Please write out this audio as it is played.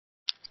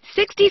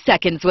60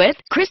 Seconds with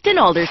Kristen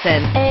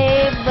Alderson.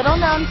 A little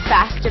known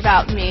fact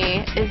about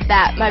me is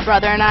that my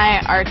brother and I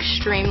are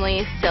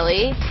extremely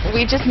silly.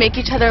 We just make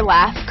each other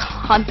laugh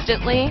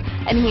constantly,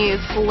 and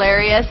he's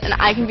hilarious, and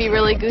I can be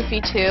really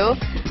goofy too.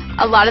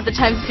 A lot of the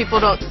times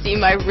people don't see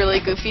my really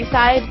goofy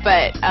side,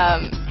 but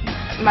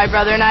my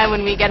brother and I,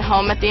 when we get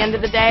home at the end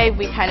of the day,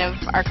 we kind of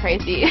are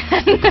crazy.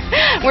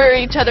 We're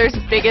each other's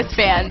biggest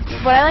fans.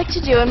 What I like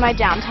to do in my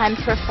downtime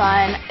for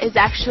fun is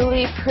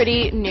actually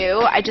pretty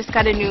new. I just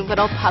got a new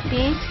little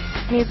puppy,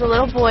 and he's a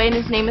little boy, and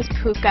his name is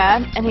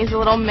Puka, and he's a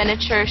little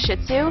miniature Shih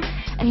Tzu,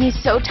 and he's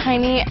so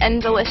tiny and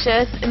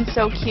delicious and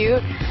so cute,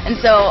 and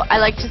so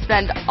I like to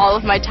spend all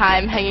of my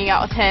time hanging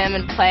out with him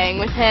and playing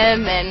with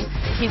him, and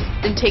he's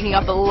been taking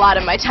up a lot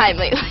of my time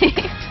lately.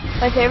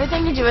 My favorite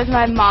thing to do with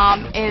my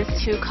mom is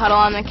to cuddle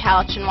on the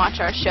couch and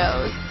watch our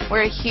shows.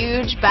 We're a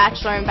huge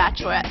Bachelor and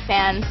Bachelorette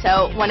fan,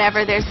 so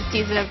whenever there's a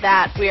season of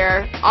that,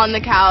 we're on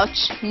the couch.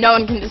 No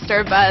one can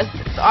disturb us.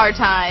 It's our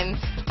time.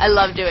 I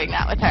love doing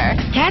that with her.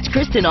 Catch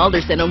Kristen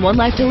Alderson on One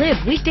Life to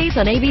Live weekdays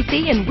on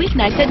ABC and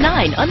weeknights at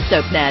 9 on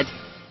SoapNet.